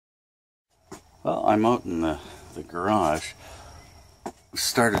Well, I'm out in the garage.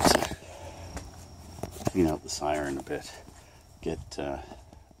 Started to clean out the siren a bit. Get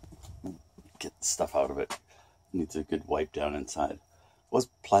stuff out of it. Needs a good wipe down inside. Was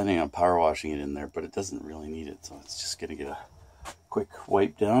planning on power washing it in there, but it doesn't really need it, so it's just gonna get a quick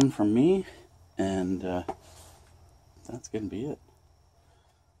wipe down from me, and that's gonna be it.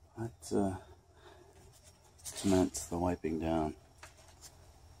 Let's commence the wiping down.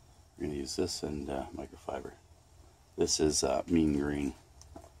 We're gonna use this and microfiber. This is Mean Green.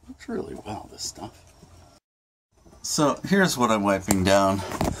 Looks really well, this stuff. So here's what I'm wiping down,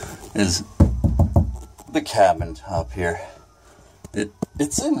 is the cabin top here.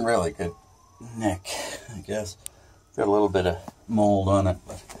 It's in really good nick, I guess. Got a little bit of mold on it,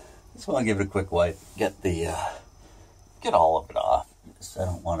 but I just want to give it a quick wipe. Get all of it off. I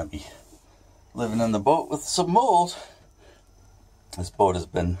don't want to be living in the boat with some mold. This boat has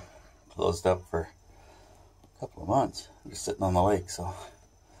been closed up for a couple of months. I'm just sitting on the lake, so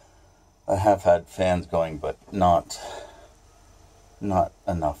I have had fans going, but not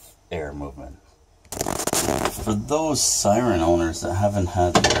enough air movement. For those siren owners that haven't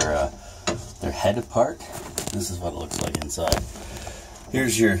had their head apart, this is what it looks like inside.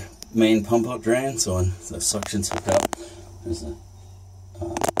 Here's your main pump out drain, so when the suction's hooked up, there's a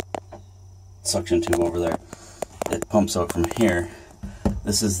suction tube over there. It pumps out from here.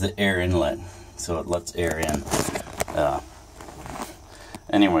 This is the air inlet, so it lets air in.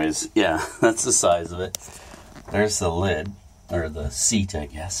 Anyways, yeah, that's the size of it. There's the lid, or the seat, I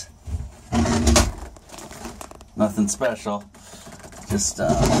guess. Nothing special, just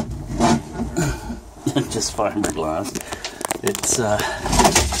just fiberglass. It's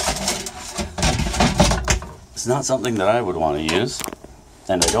not something that I would want to use,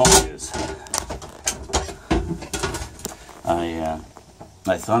 and I don't use.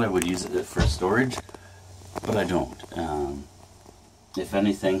 I thought I would use it for storage, but I don't. If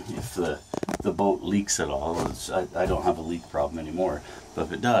anything, if the boat leaks at all, I don't have a leak problem anymore, but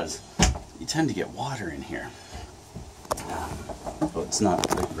if it does, you tend to get water in here. So it's not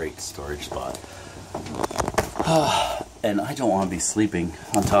a great storage spot. And I don't want to be sleeping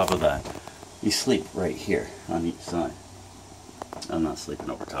on top of that. You sleep right here on each side. I'm not sleeping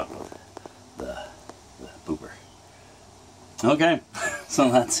over top of the boober. Okay, so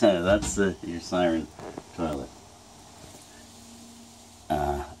that's your siren toilet.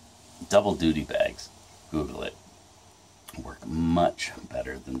 Double duty bags. Google it. Work much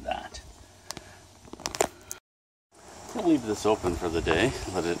better than that. I'll leave this open for the day.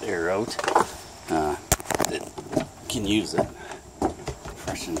 Let it air out. It can use it.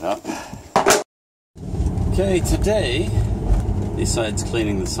 Freshen it up. Okay, today, besides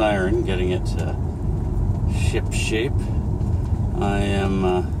cleaning the siren, getting it ship shape, I am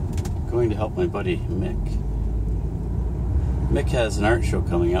going to help my buddy Mick. Mick has an art show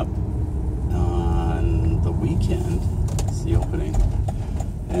coming up on the weekend. It's the opening,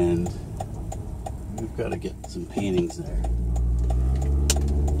 and we've got to get some paintings there.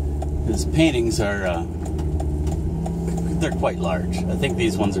 His paintings are they're quite large. I think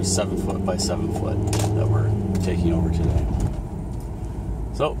these ones are 7 foot by 7 foot that we're taking over today.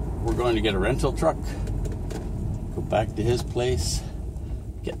 So we're going to get a rental truck, go back to his place,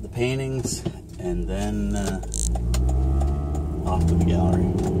 get the paintings, and then off to the gallery.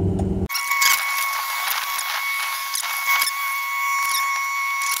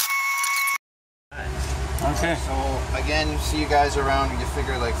 Okay. So again, see you guys around. You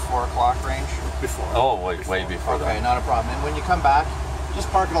figure like 4 o'clock range. Before. Oh, way before that. Okay, not a problem. And when you come back, just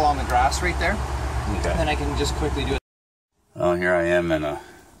park it along the grass right there. Okay. And then I can just quickly do it. Oh, here I am in a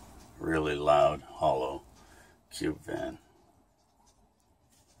really loud, hollow cube van.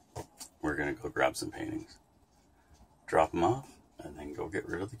 We're gonna go grab some paintings, drop them off, and then go get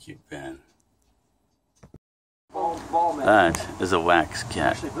rid of the cube van. That is a wax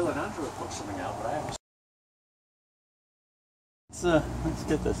cat. Actually, Bill and Andrew have put something out, but I haven't. Let's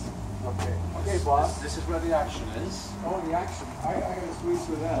get this. Okay. Okay, boss. This is where the action is. Oh, the action. I gotta squeeze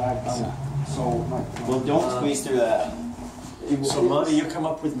through that. Well, don't squeeze through that. So, Marty, you come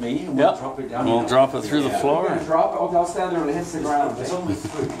up with me and we'll drop it down. We'll drop it through the floor. Drop it. Oh, I'll stand there when it hits the ground. It's only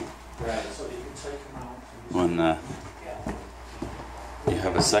 3. Right. So you can take them out. When you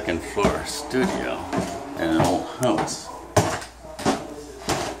have a second floor studio in an old house,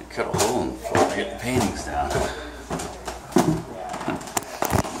 you cut a hole in the floor to get the paintings down.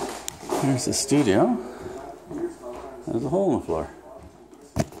 Here's the studio. There's a hole in the floor.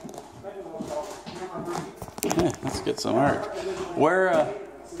 Okay, let's get some art.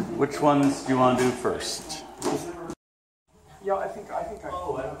 Which ones do you want to do first? Yeah, I think I.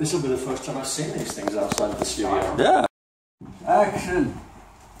 Oh, This will be the first time I've seen these things outside of the studio. Yeah. Action.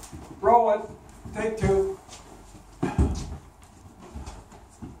 Roll it. Take two.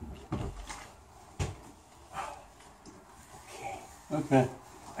 Okay.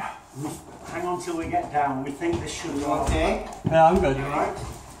 Hang on till we get down. We think this should go Okay. Yeah, I'm good. You alright?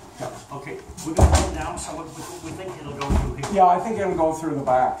 Okay, we're going to go down, so we think it'll go through here. Yeah, I think it'll go through the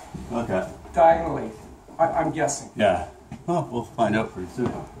back. Okay. Diagonally. I'm guessing. Yeah. Well, we'll find out pretty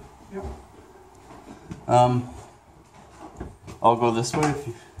soon. Yep. I'll go this way if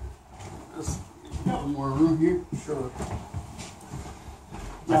you just got more room here. Sure.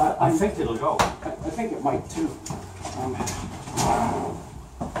 Yeah, Yeah, I think it'll go. I think it might too.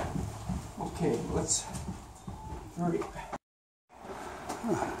 Okay, let's. 3.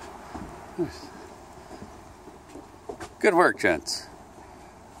 Good work, gents.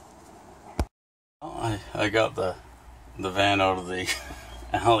 I got the van out of the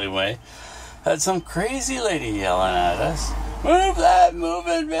alleyway. Had some crazy lady yelling at us. Move that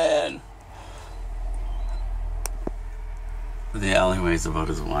moving van! The alleyway's about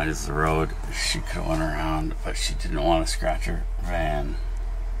as wide as the road. She could have went around, but she didn't want to scratch her van.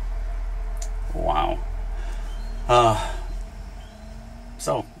 Wow.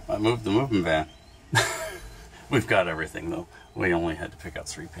 So I moved the moving van. We've got everything though. We only had to pick up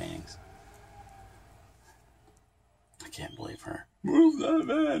 3 paintings. I can't believe her. Move that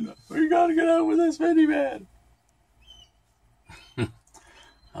van! We gotta get out with this minivan!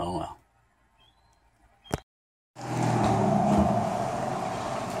 Oh well.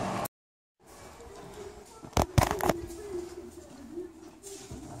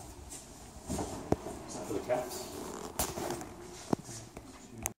 For the cats.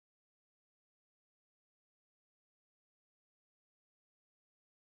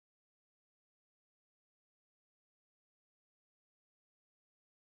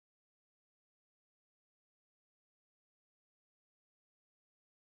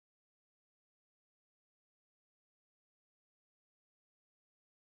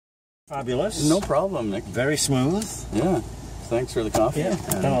 Fabulous. No problem, Nick. Very smooth. Yeah. Thanks for the coffee. Yeah.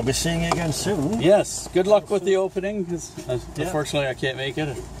 And I'll be seeing you again soon. Yes. Good luck with the opening. 'Cause, unfortunately, I can't make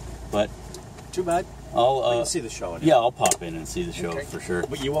it. But Too bad. I'll You'll see the show. Anyway. yeah, I'll pop in and see the show Okay. for sure.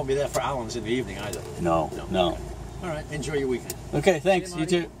 But you won't be there for Alan's in the evening either. No. All right. Enjoy your weekend. Okay, thanks. See You you,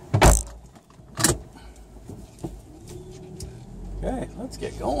 too. Okay, let's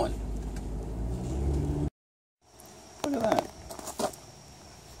get going. Look at that.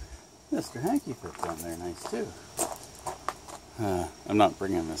 Mr. Hankey fits on there nice too. I'm not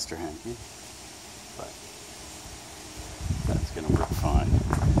bringing Mr. Hankey, but that's going to work fine.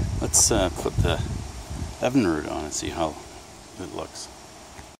 Let's put the Evinrude on and see how it looks.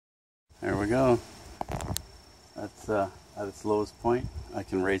 There we go. That's at its lowest point. I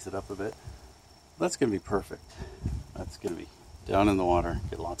can raise it up a bit. That's going to be perfect. That's going to be down in the water,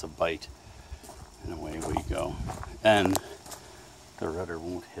 get lots of bite, and away we go. And the rudder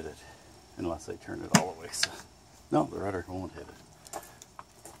won't hit it unless I turn it all the way. So, no, the rudder won't hit it.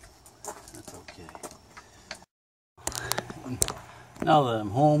 That's okay. Now that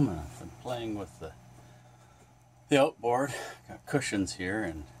I'm home and I've been playing with the outboard, got cushions here,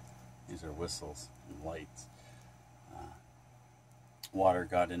 and these are whistles and lights. Water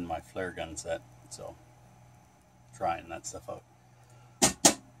got in my flare gun set, so trying that stuff out.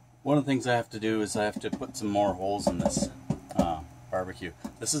 One of the things I have to do is I have to put some more holes in this barbecue.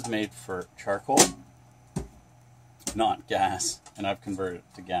 This is made for charcoal, not gas, and I've converted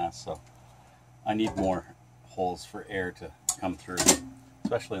it to gas, so I need more holes for air to come through,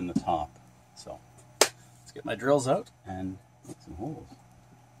 especially in the top. So let's get my drills out and make some holes.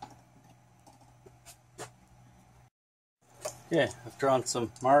 Okay, I've drawn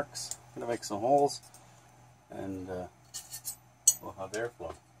some marks. I'm gonna make some holes, and we'll have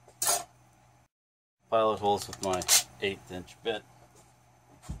airflow. Pilot holes with my 1/8" bit.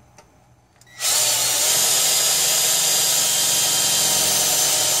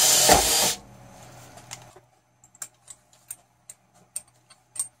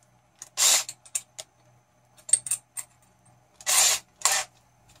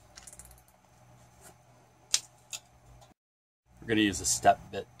 We're going to use a step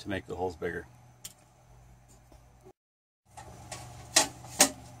bit to make the holes bigger.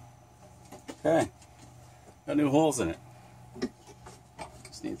 Okay, got new holes in it.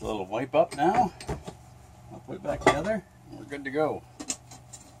 Just needs a little wipe up now. I'll put it back together and we're good to go.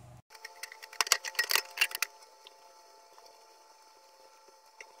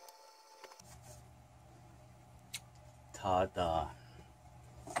 Ta-da.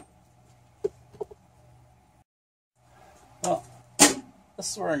 Well,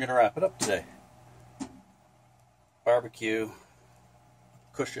 this is where I'm going to wrap it up today. Barbecue,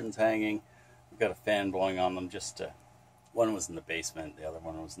 cushions hanging. We've got a fan blowing on them just to, one was in the basement, the other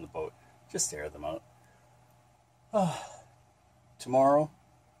one was in the boat, just to air them out. Tomorrow,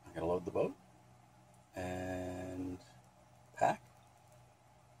 I'm going to load the boat and pack.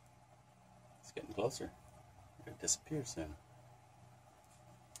 It's getting closer. It's going to disappear soon.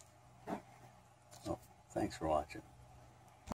 Oh, thanks for watching.